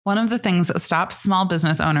One of the things that stops small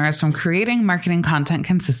business owners from creating marketing content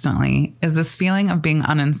consistently is this feeling of being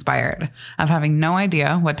uninspired, of having no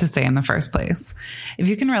idea what to say in the first place. If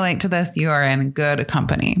you can relate to this, you are in good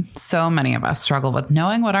company. So many of us struggle with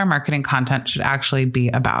knowing what our marketing content should actually be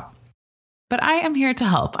about. But I am here to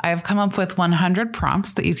help. I have come up with 100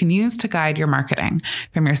 prompts that you can use to guide your marketing,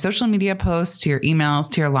 from your social media posts to your emails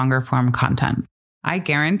to your longer form content. I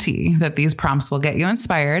guarantee that these prompts will get you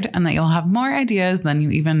inspired and that you'll have more ideas than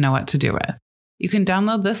you even know what to do with. You can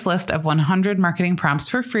download this list of 100 marketing prompts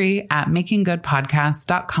for free at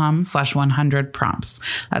makinggoodpodcast.com/100 prompts.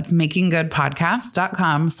 That's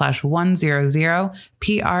makinggoodpodcast.com/100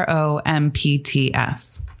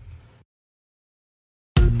 PROMPTS.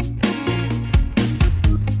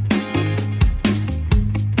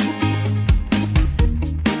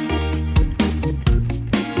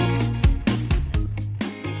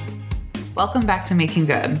 Welcome back to Making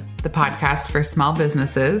Good, the podcast for small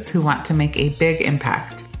businesses who want to make a big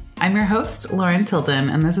impact. I'm your host, Lauren Tilden,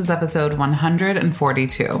 and this is episode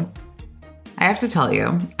 142. I have to tell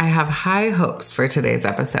you, I have high hopes for today's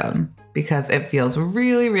episode because it feels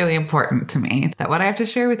really, really important to me that what I have to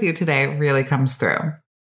share with you today really comes through.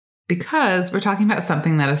 Because we're talking about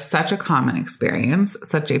something that is such a common experience,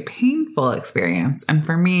 such a painful experience, and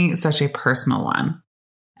for me, such a personal one.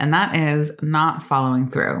 And that is not following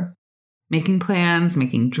through. Making plans,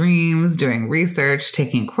 making dreams, doing research,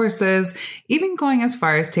 taking courses, even going as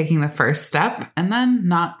far as taking the first step and then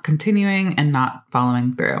not continuing and not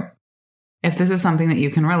following through. If this is something that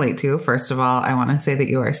you can relate to, first of all, I want to say that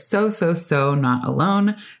you are so not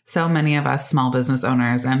alone. So many of us small business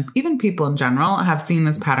owners and even people in general have seen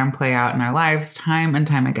this pattern play out in our lives time and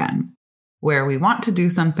time again. Where we want to do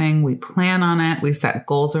something, we plan on it, we set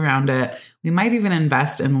goals around it, we might even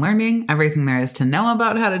invest in learning everything there is to know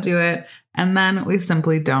about how to do it, and then we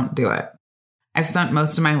simply don't do it. I've spent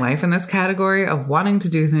most of my life in this category of wanting to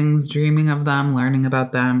do things, dreaming of them, learning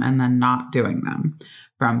about them, and then not doing them.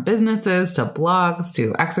 From businesses to blogs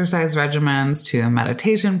to exercise regimens to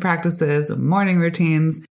meditation practices and morning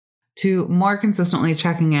routines to more consistently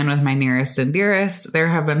checking in with my nearest and dearest, there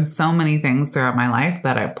have been so many things throughout my life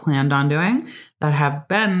that I've planned on doing that have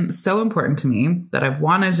been so important to me that I've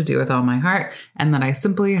wanted to do with all my heart and that I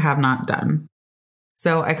simply have not done.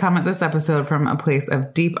 So I come at this episode from a place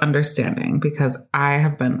of deep understanding because I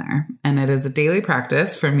have been there, and it is a daily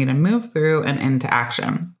practice for me to move through and into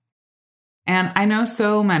action. And I know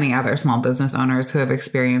so many other small business owners who have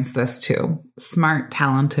experienced this too. Smart,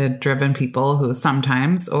 talented, driven people who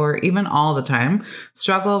sometimes, or even all the time,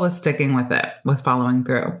 struggle with sticking with it, with following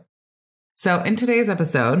through. So in today's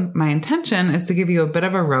episode, my intention is to give you a bit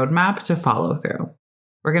of a roadmap to follow through.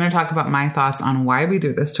 We're going to talk about my thoughts on why we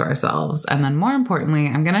do this to ourselves. And then more importantly,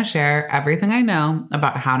 I'm going to share everything I know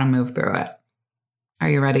about how to move through it. Are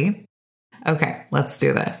you ready? Okay, let's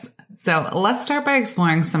do this. So let's start by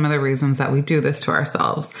exploring some of the reasons that we do this to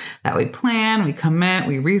ourselves, that we plan, we commit,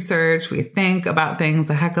 we research, we think about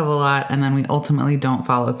things a heck of a lot, and then we ultimately don't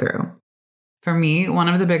follow through. For me, one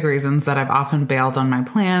of the big reasons that I've often bailed on my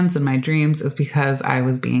plans and my dreams is because I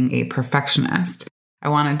was being a perfectionist. I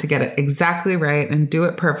wanted to get it exactly right and do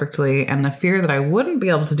it perfectly, and the fear that I wouldn't be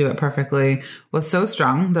able to do it perfectly was so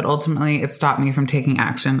strong that ultimately it stopped me from taking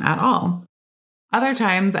action at all. Other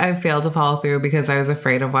times, I've failed to follow through because I was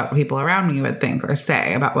afraid of what people around me would think or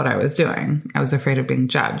say about what I was doing. I was afraid of being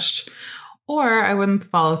judged. Or I wouldn't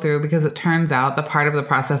follow through because it turns out the part of the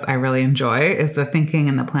process I really enjoy is the thinking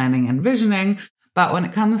and the planning and visioning. But when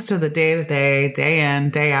it comes to the day-to-day, day-in,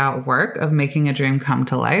 day-out work of making a dream come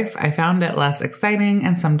to life, I found it less exciting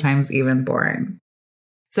and sometimes even boring.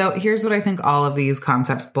 So here's what I think all of these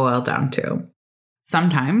concepts boil down to.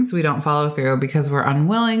 Sometimes we don't follow through because we're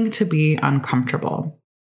unwilling to be uncomfortable.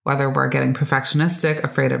 Whether we're getting perfectionistic,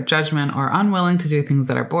 afraid of judgment, or unwilling to do things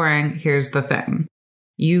that are boring, here's the thing.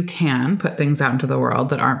 You can put things out into the world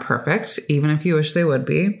that aren't perfect, even if you wish they would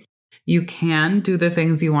be. You can do the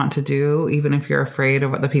things you want to do, even if you're afraid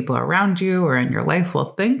of what the people around you or in your life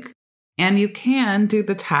will think. And you can do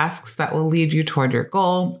the tasks that will lead you toward your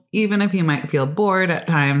goal, even if you might feel bored at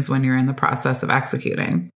times when you're in the process of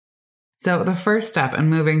executing. So the first step in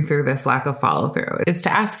moving through this lack of follow through is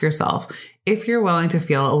to ask yourself if you're willing to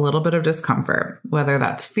feel a little bit of discomfort, whether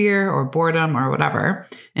that's fear or boredom or whatever,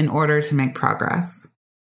 in order to make progress.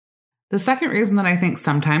 The second reason that I think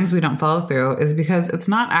sometimes we don't follow through is because it's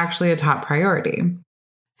not actually a top priority.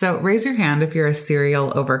 So raise your hand if you're a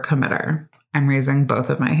serial overcommitter. I'm raising both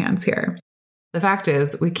of my hands here. The fact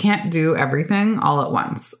is, we can't do everything all at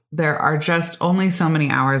once. There are just only so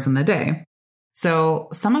many hours in the day. So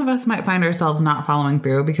some of us might find ourselves not following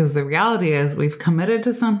through because the reality is we've committed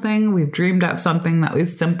to something, we've dreamed up something that we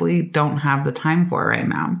simply don't have the time for right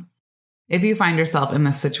now. If you find yourself in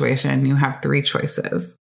this situation, you have 3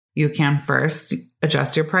 choices. You can first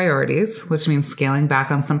adjust your priorities, which means scaling back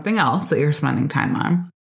on something else that you're spending time on.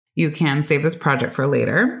 You can save this project for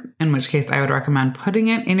later, in which case I would recommend putting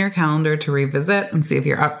it in your calendar to revisit and see if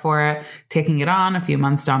you're up for it, taking it on a few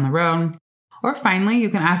months down the road. Or finally, you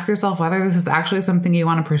can ask yourself whether this is actually something you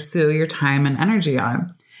want to pursue your time and energy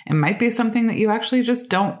on. It might be something that you actually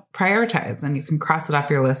just don't prioritize and you can cross it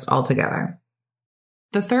off your list altogether.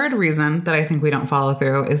 The third reason that I think we don't follow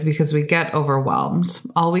through is because we get overwhelmed.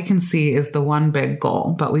 All we can see is the one big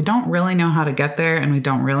goal, but we don't really know how to get there and we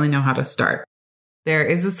don't really know how to start. There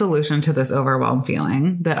is a solution to this overwhelmed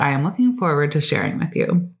feeling that I am looking forward to sharing with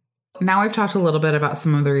you. Now we've talked a little bit about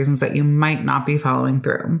some of the reasons that you might not be following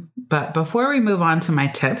through. But before we move on to my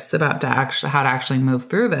tips about how to actually move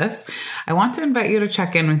through this, I want to invite you to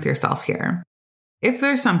check in with yourself here. If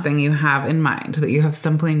there's something you have in mind that you have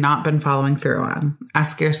simply not been following through on,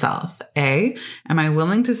 ask yourself, A, am I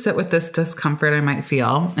willing to sit with this discomfort I might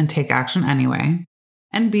feel and take action anyway?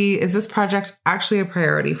 And B, is this project actually a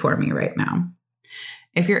priority for me right now?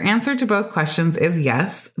 If your answer to both questions is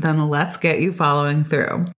yes, then let's get you following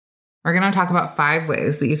through. We're going to talk about 5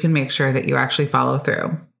 ways that you can make sure that you actually follow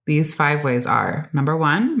through. These 5 ways are: number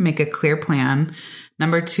 1, make a clear plan.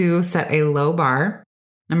 Number 2, set a low bar.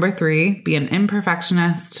 Number 3, be an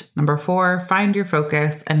imperfectionist. Number 4, find your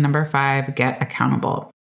focus. And number 5, get accountable.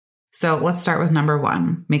 So let's start with number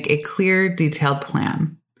 1, make a clear, detailed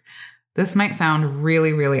plan. This might sound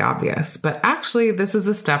really, really obvious, but actually this is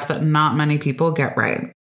a step that not many people get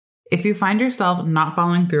right. If you find yourself not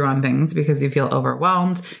following through on things because you feel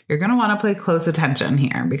overwhelmed, you're going to want to pay close attention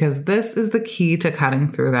here because this is the key to cutting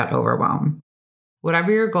through that overwhelm.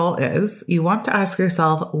 Whatever your goal is, you want to ask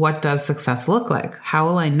yourself, what does success look like? How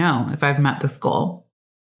will I know if I've met this goal?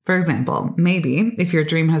 For example, maybe if your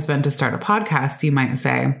dream has been to start a podcast, you might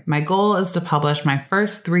say, my goal is to publish my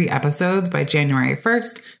first 3 episodes by January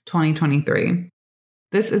 1st, 2023.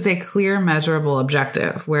 This is a clear, measurable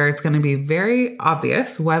objective where it's going to be very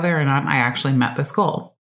obvious whether or not I actually met this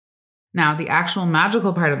goal. Now, the actual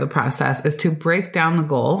magical part of the process is to break down the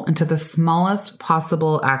goal into the smallest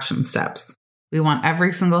possible action steps. We want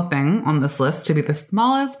every single thing on this list to be the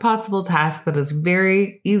smallest possible task that is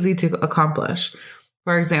very easy to accomplish.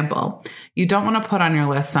 For example, you don't want to put on your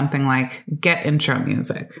list something like get intro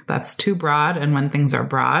music. That's too broad, and when things are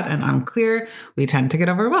broad and unclear, we tend to get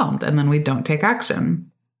overwhelmed and then we don't take action.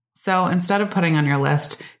 So instead of putting on your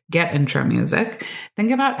list get intro music, think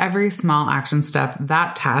about every small action step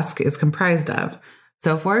that task is comprised of.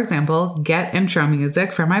 So for example, get intro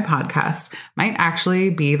music for my podcast might actually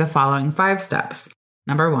be the following 5 steps.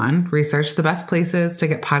 Number 1, research the best places to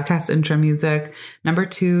get podcast intro music. Number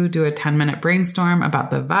 2, do a 10-minute brainstorm about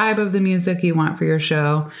the vibe of the music you want for your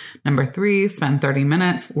show. Number 3, spend 30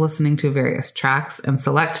 minutes listening to various tracks and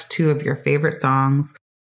select 2 of your favorite songs.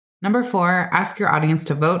 Number 4, ask your audience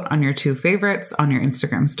to vote on your 2 favorites on your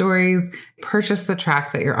Instagram stories. Purchase the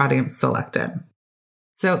track that your audience selected.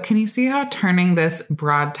 So can you see how turning this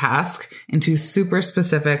broad task into super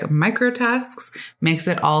specific micro tasks makes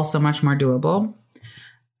it all so much more doable?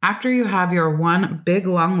 After you have your one big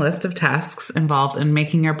long list of tasks involved in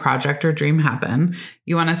making your project or dream happen,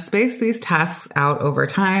 you want to space these tasks out over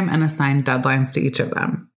time and assign deadlines to each of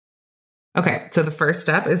them. Okay, so the first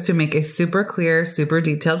step is to make a super clear, super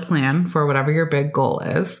detailed plan for whatever your big goal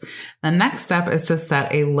is. The next step is to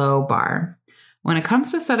set a low bar. When it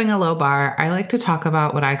comes to setting a low bar, I like to talk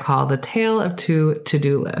about what I call the tale of 2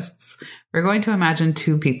 to-do lists. We're going to imagine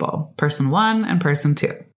 2 people, person 1 and person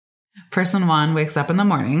 2. Person 1 wakes up in the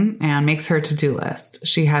morning and makes her to-do list.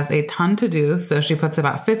 She has a ton to do, so she puts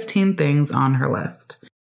about 15 things on her list.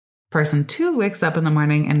 Person 2 wakes up in the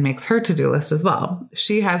morning and makes her to-do list as well.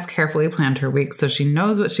 She has carefully planned her week, so she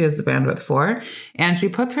knows what she has the bandwidth for, and she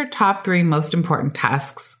puts her top 3 most important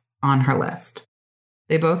tasks on her list.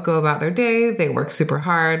 They both go about their day, they work super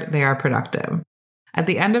hard, they are productive. At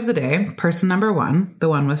the end of the day, person number 1, the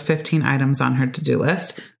one with 15 items on her to-do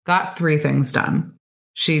list, got 3 things done.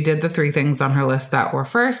 She did the 3 things on her list that were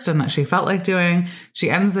first and that she felt like doing. She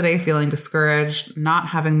ends the day feeling discouraged, not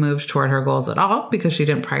having moved toward her goals at all because she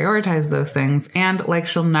didn't prioritize those things, and like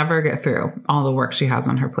she'll never get through all the work she has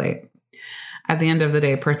on her plate. At the end of the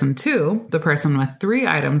day, person 2, the person with 3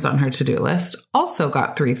 items on her to-do list, also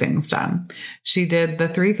got 3 things done. She did the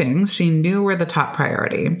 3 things she knew were the top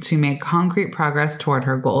priority. She made concrete progress toward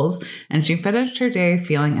her goals, and she finished her day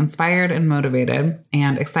feeling inspired and motivated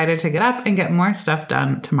and excited to get up and get more stuff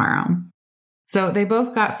done tomorrow. So they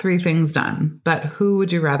both got 3 things done, but who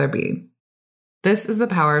would you rather be? This is the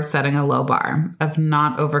power of setting a low bar, of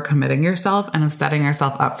not overcommitting yourself, and of setting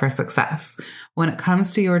yourself up for success. When it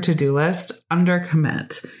comes to your to-do list,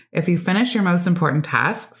 undercommit. If you finish your most important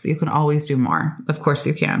tasks, you can always do more. Of course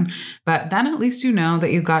you can. But then at least you know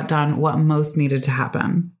that you got done what most needed to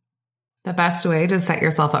happen. The best way to set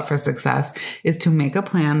yourself up for success is to make a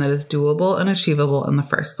plan that is doable and achievable in the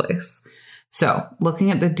first place. So,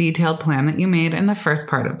 looking at the detailed plan that you made in the first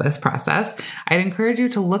part of this process, I'd encourage you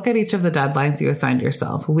to look at each of the deadlines you assigned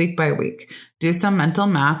yourself week by week. Do some mental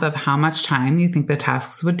math of how much time you think the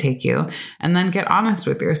tasks would take you, and then get honest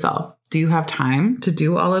with yourself. Do you have time to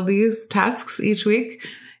do all of these tasks each week?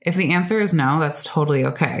 If the answer is no, that's totally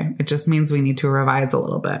okay. It just means we need to revise a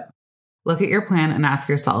little bit. Look at your plan and ask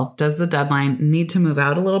yourself, does the deadline need to move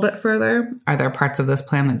out a little bit further? Are there parts of this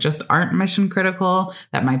plan that just aren't mission critical,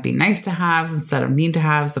 that might be nice to haves instead of need to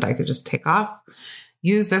haves that I could just take off?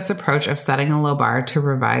 Use this approach of setting a low bar to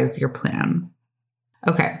revise your plan.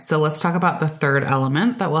 Okay, so let's talk about the third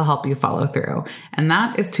element that will help you follow through, and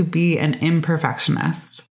that is to be an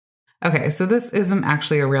imperfectionist. Okay, so this isn't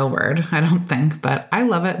actually a real word, I don't think, but I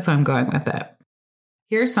love it, so I'm going with it.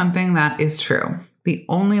 Here's something that is true. The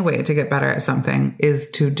only way to get better at something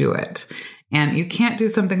is to do it. And you can't do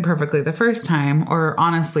something perfectly the first time, or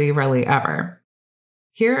honestly, really ever.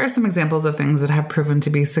 Here are some examples of things that have proven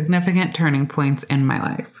to be significant turning points in my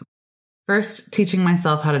life. First, teaching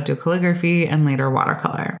myself how to do calligraphy and later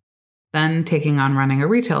watercolor. Then taking on running a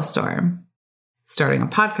retail store. Starting a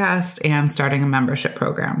podcast and starting a membership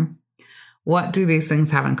program. What do these things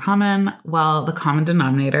have in common? Well, the common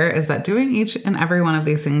denominator is that doing each and every one of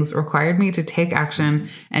these things required me to take action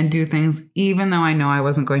and do things even though I know I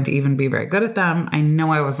wasn't going to even be very good at them. I know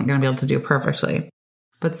I wasn't going to be able to do perfectly.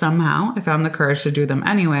 But somehow I found the courage to do them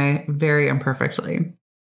anyway, very imperfectly.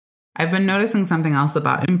 I've been noticing something else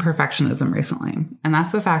about imperfectionism recently, and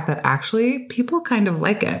that's the fact that actually people kind of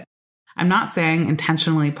like it. I'm not saying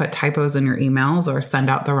intentionally put typos in your emails or send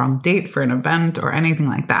out the wrong date for an event or anything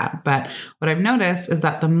like that. But what I've noticed is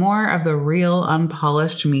that the more of the real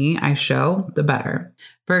unpolished me I show, the better.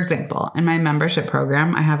 For example, in my membership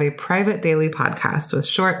program, I have a private daily podcast with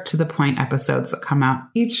short to the point episodes that come out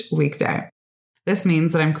each weekday. This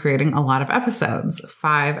means that I'm creating a lot of episodes,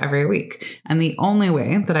 5 every week. And the only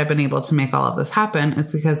way that I've been able to make all of this happen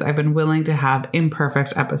is because I've been willing to have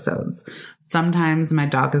imperfect episodes. Sometimes my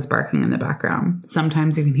dog is barking in the background.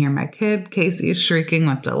 Sometimes you can hear my kid, Casey, shrieking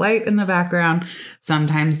with delight in the background.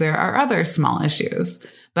 Sometimes there are other small issues.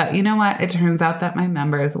 But you know what? It turns out that my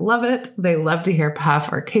members love it. They love to hear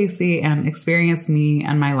Puff or Casey and experience me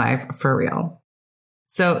and my life for real.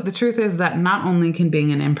 So the truth is that not only can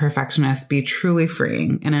being an imperfectionist be truly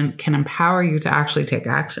freeing and it can empower you to actually take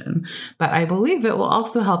action, but I believe it will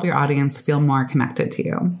also help your audience feel more connected to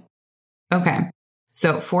you. Okay,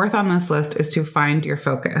 so 4th on this list is to find your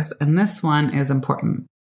focus, and this one is important.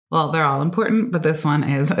 Well, they're all important, but this one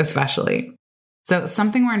is especially. So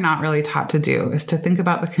something we're not really taught to do is to think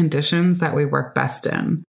about the conditions that we work best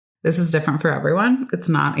in. This is different for everyone. It's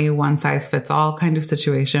not a one-size-fits-all kind of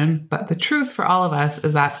situation, but the truth for all of us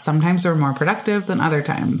is that sometimes we're more productive than other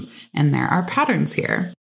times, and there are patterns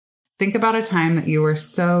here. Think about a time that you were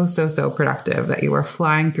so productive, that you were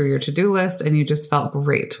flying through your to-do list and you just felt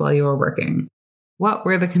great while you were working. What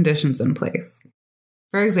were the conditions in place?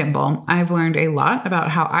 For example, I've learned a lot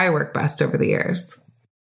about how I work best over the years.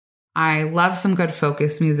 I love some good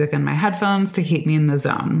focus music in my headphones to keep me in the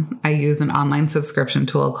zone. I use an online subscription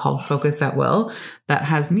tool called Focus at Will that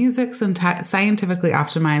has music scientifically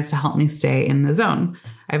optimized to help me stay in the zone.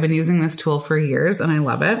 I've been using this tool for years and I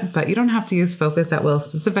love it, but you don't have to use Focus at Will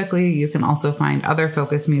specifically. You can also find other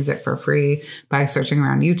focus music for free by searching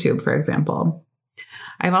around YouTube, for example.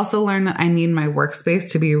 I've also learned that I need my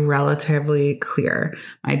workspace to be relatively clear,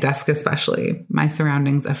 my desk especially. My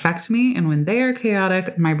surroundings affect me, and when they are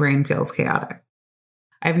chaotic, my brain feels chaotic.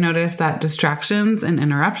 I've noticed that distractions and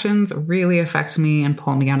interruptions really affect me and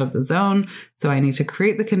pull me out of the zone, so I need to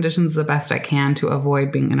create the conditions the best I can to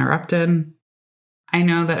avoid being interrupted. I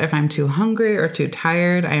know that if I'm too hungry or too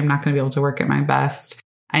tired, I am not going to be able to work at my best.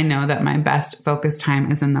 I know that my best focus time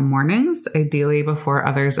is in the mornings, ideally before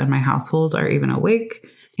others in my household are even awake.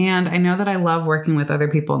 And I know that I love working with other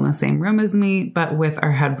people in the same room as me, but with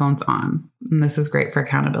our headphones on. And this is great for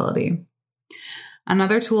accountability.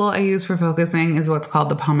 Another tool I use for focusing is what's called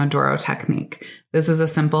the Pomodoro technique. This is a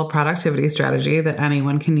simple productivity strategy that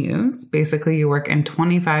anyone can use. Basically, you work in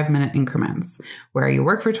 25-minute increments, where you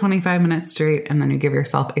work for 25 minutes straight and then you give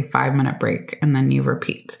yourself a 5-minute break and then you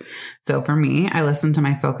repeat. So for me, I listen to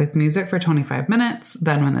my focus music for 25 minutes.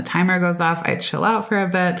 Then when the timer goes off, I chill out for a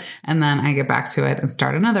bit and then I get back to it and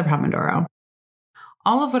start another Pomodoro.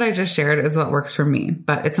 All of what I just shared is what works for me,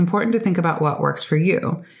 but it's important to think about what works for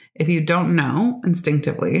you. If you don't know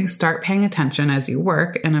instinctively, start paying attention as you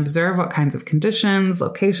work and observe what kinds of conditions,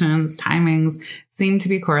 locations, timings seem to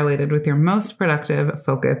be correlated with your most productive,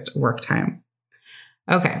 focused work time.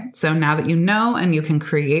 Okay, so now that you know and you can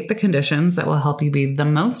create the conditions that will help you be the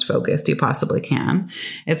most focused you possibly can,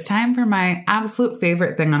 it's time for my absolute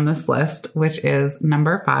favorite thing on this list, which is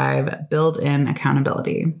number 5, build in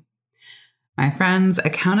accountability. My friends,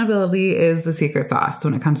 accountability is the secret sauce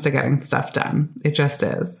when it comes to getting stuff done. It just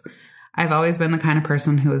is. I've always been the kind of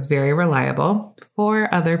person who is very reliable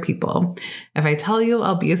for other people. If I tell you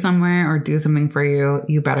I'll be somewhere or do something for you,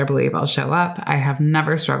 you better believe I'll show up. I have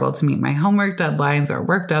never struggled to meet my homework deadlines or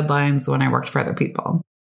work deadlines when I worked for other people.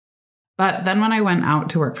 But then when I went out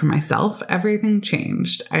to work for myself, everything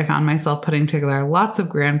changed. I found myself putting together lots of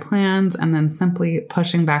grand plans and then simply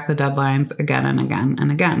pushing back the deadlines again and again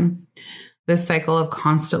and again. This cycle of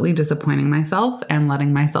constantly disappointing myself and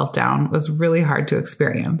letting myself down was really hard to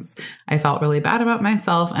experience. I felt really bad about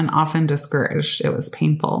myself and often discouraged. It was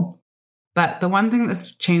painful. But the one thing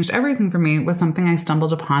that's changed everything for me was something I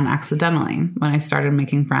stumbled upon accidentally when I started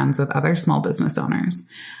making friends with other small business owners.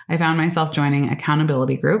 I found myself joining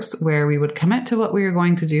accountability groups where we would commit to what we were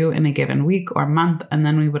going to do in a given week or month, and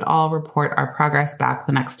then we would all report our progress back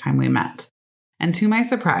the next time we met. And to my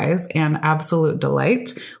surprise and absolute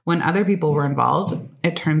delight, when other people were involved,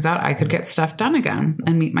 it turns out I could get stuff done again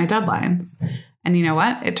and meet my deadlines. And you know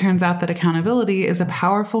what? It turns out that accountability is a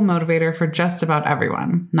powerful motivator for just about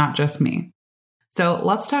everyone, not just me. So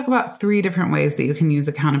let's talk about 3 different ways that you can use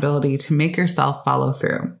accountability to make yourself follow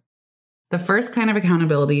through. The first kind of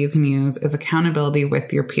accountability you can use is accountability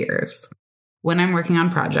with your peers. When I'm working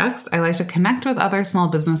on projects, I like to connect with other small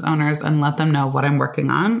business owners and let them know what I'm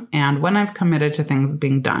working on and when I've committed to things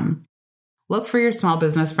being done. Look for your small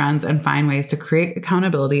business friends and find ways to create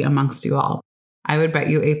accountability amongst you all. I would bet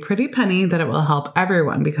you a pretty penny that it will help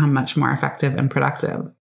everyone become much more effective and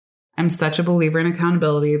productive. I'm such a believer in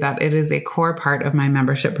accountability that it is a core part of my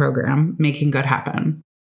membership program, Making Good Happen.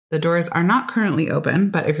 The doors are not currently open,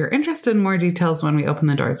 but if you're interested in more details when we open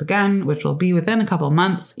the doors again, which will be within a couple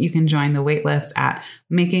months, you can join the waitlist at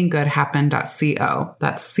makinggoodhappen.co.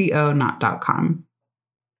 That's co, not .com.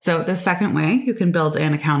 So the second way you can build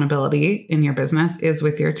in accountability in your business is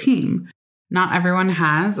with your team. Not everyone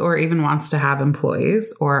has or even wants to have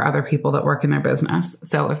employees or other people that work in their business.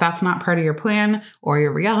 So if that's not part of your plan or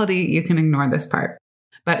your reality, you can ignore this part.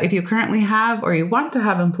 But if you currently have or you want to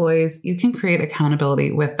have employees, you can create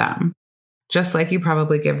accountability with them. Just like you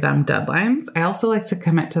probably give them deadlines, I also like to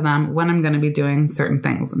commit to them when I'm going to be doing certain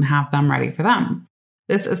things and have them ready for them.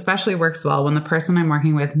 This especially works well when the person I'm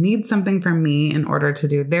working with needs something from me in order to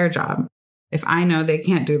do their job. If I know they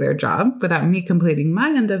can't do their job without me completing my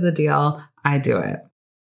end of the deal, I do it.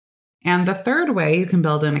 And the third way you can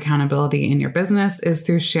build in accountability in your business is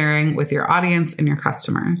through sharing with your audience and your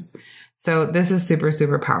customers. So this is super,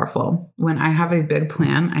 super powerful. When I have a big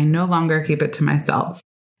plan, I no longer keep it to myself.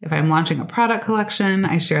 If I'm launching a product collection,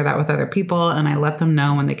 I share that with other people and I let them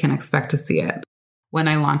know when they can expect to see it. When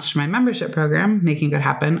I launched my membership program, Making Good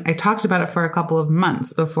Happen, I talked about it for a couple of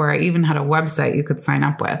months before I even had a website you could sign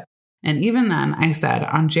up with. And even then, I said,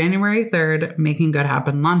 on January 3rd, Making Good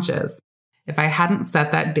Happen launches. If I hadn't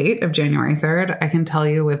set that date of January 3rd, I can tell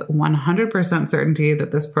you with 100% certainty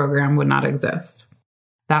that this program would not exist.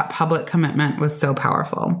 That public commitment was so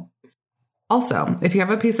powerful. Also, if you have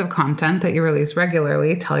a piece of content that you release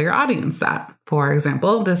regularly, tell your audience that. For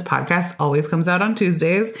example, this podcast always comes out on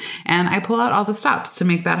Tuesdays, and I pull out all the stops to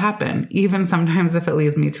make that happen, even sometimes if it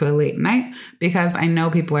leads me to a late night, because I know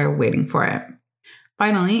people are waiting for it.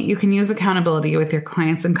 Finally, you can use accountability with your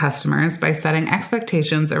clients and customers by setting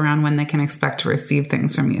expectations around when they can expect to receive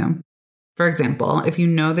things from you. For example, if you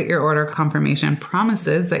know that your order confirmation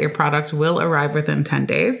promises that your product will arrive within 10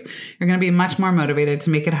 days, you're going to be much more motivated to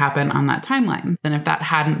make it happen on that timeline than if that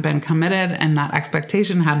hadn't been committed and that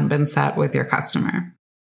expectation hadn't been set with your customer.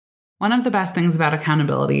 One of the best things about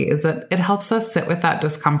accountability is that it helps us sit with that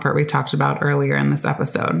discomfort we talked about earlier in this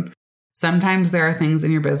episode. Sometimes there are things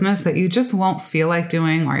in your business that you just won't feel like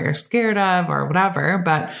doing or you're scared of or whatever,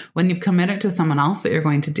 but when you've committed to someone else that you're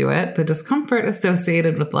going to do it, the discomfort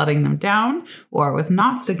associated with letting them down or with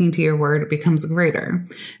not sticking to your word becomes greater.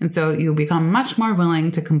 And so you'll become much more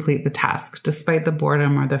willing to complete the task despite the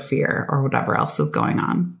boredom or the fear or whatever else is going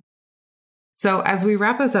on. So as we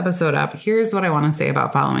wrap this episode up, here's what I want to say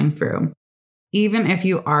about following through. Even if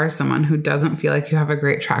you are someone who doesn't feel like you have a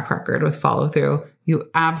great track record with follow through, you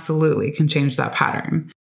absolutely can change that pattern.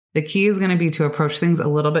 The key is going to be to approach things a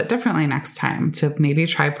little bit differently next time, to maybe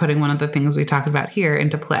try putting one of the things we talked about here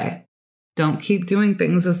into play. Don't keep doing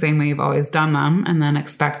things the same way you've always done them and then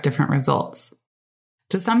expect different results.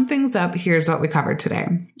 To sum things up, here's what we covered today.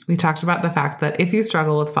 We talked about the fact that if you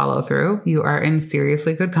struggle with follow through, you are in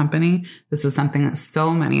seriously good company. This is something that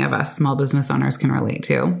so many of us small business owners can relate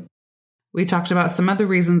to. We talked about some of the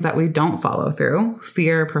reasons that we don't follow through: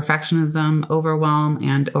 fear, perfectionism, overwhelm,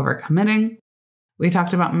 and overcommitting. We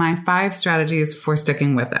talked about my 5 strategies for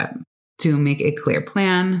sticking with it: to make a clear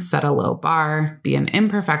plan, set a low bar, be an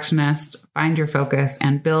imperfectionist, find your focus,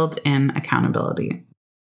 and build in accountability.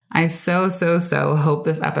 I so hope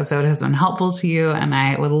this episode has been helpful to you, and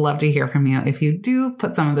I would love to hear from you if you do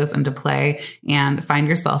put some of this into play and find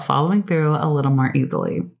yourself following through a little more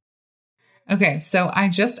easily. Okay, so I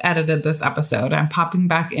just edited this episode. I'm popping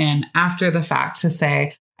back in after the fact to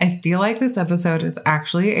say, I feel like this episode is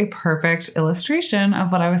actually a perfect illustration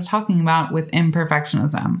of what I was talking about with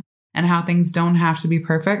imperfectionism and how things don't have to be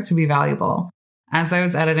perfect to be valuable. As I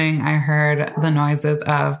was editing, I heard the noises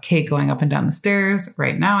of Kate going up and down the stairs.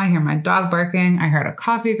 Right now, I hear my dog barking. I heard a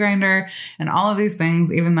coffee grinder and all of these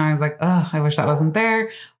things, even though I was like, I wish that wasn't there.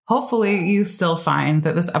 Hopefully you still find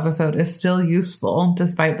that this episode is still useful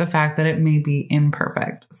despite the fact that it may be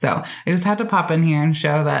imperfect. So I just had to pop in here and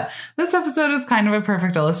show that this episode is kind of a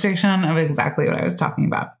perfect illustration of exactly what I was talking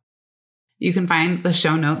about. You can find the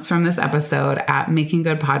show notes from this episode at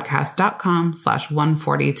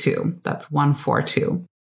makinggoodpodcast.com/142. That's 142.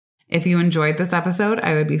 If you enjoyed this episode,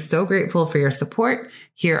 I would be so grateful for your support.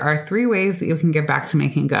 Here are 3 ways that you can give back to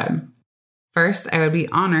Making Good. First, I would be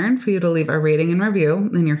honored for you to leave a rating and review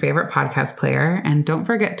in your favorite podcast player, and don't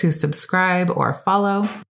forget to subscribe or follow.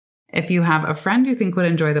 If you have a friend you think would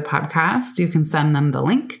enjoy the podcast, you can send them the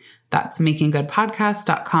link. That's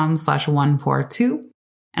makinggoodpodcast.com/142.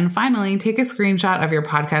 And finally, take a screenshot of your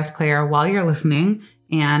podcast player while you're listening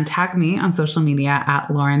and tag me on social media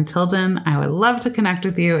at Lauren Tilden. I would love to connect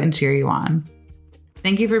with you and cheer you on.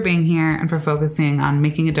 Thank you for being here and for focusing on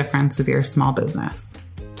making a difference with your small business.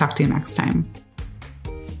 Talk to you next time.